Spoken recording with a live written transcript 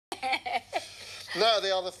No,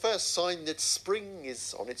 they are the first sign that spring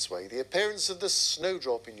is on its way. The appearance of the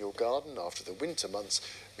snowdrop in your garden after the winter months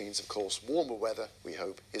means, of course, warmer weather, we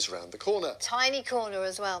hope, is round the corner. Tiny corner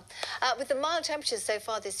as well. With the mild temperatures so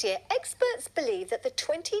far this year, experts believe that the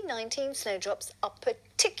 2019 snowdrops are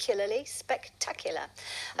particularly spectacular.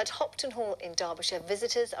 At Hopton Hall in Derbyshire,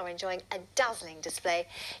 visitors are enjoying a dazzling display.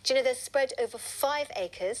 Do you know they're spread over 5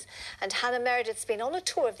 acres? And Hannah Meredith's been on a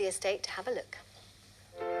tour of the estate to have a look.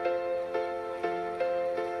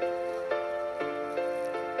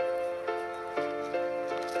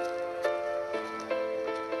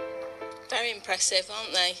 Very impressive,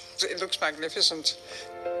 aren't they? It looks magnificent.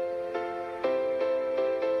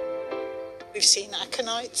 We've seen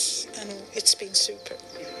aconites and it's been super.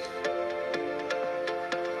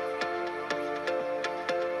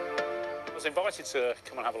 I was invited to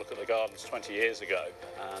come and have a look at the gardens 20 years ago,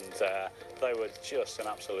 and they were just an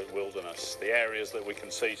absolute wilderness. The areas that we can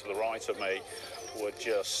see to the right of me were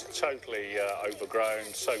just totally overgrown,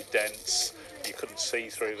 so dense, you couldn't see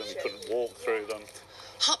through them, you couldn't walk through them.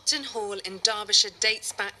 Hopton Hall in Derbyshire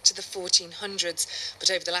dates back to the 1400s,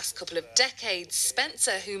 but over the last couple of decades,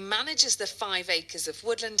 Spencer, who manages the 5 acres of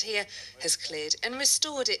woodland here, has cleared and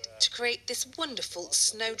restored it to create this wonderful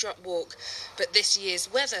snowdrop walk. But this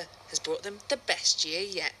year's weather has brought them the best year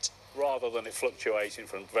yet. Rather than it fluctuating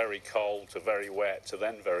from very cold to very wet to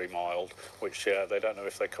then very mild, which they don't know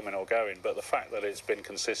if they're coming or going, but the fact that it's been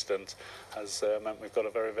consistent has meant we've got a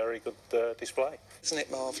very, very good display. Isn't it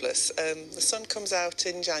marvellous? The sun comes out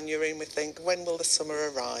in January and we think, when will the summer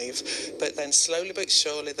arrive? But then slowly but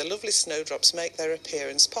surely the lovely snowdrops make their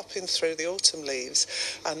appearance, popping through the autumn leaves,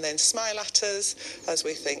 and then smile at us as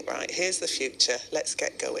we think, right, here's the future, let's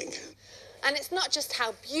get going. And it's not just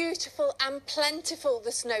how beautiful and plentiful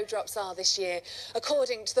the snowdrops are this year.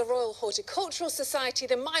 According to the Royal Horticultural Society,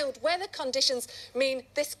 the mild weather conditions mean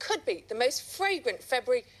this could be the most fragrant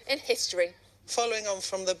February in history. Following on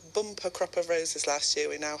from the bumper crop of roses last year,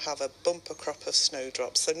 we now have a bumper crop of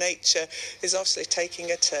snowdrops. So nature is obviously taking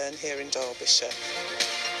a turn here in Derbyshire.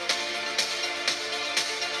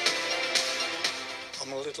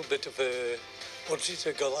 I'm a little bit of a, what is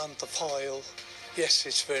it, a galanthophile. Yes,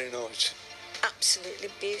 it's very nice. Absolutely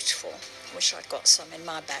beautiful. Wish I'd got some in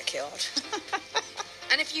my backyard.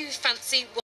 And if you fancy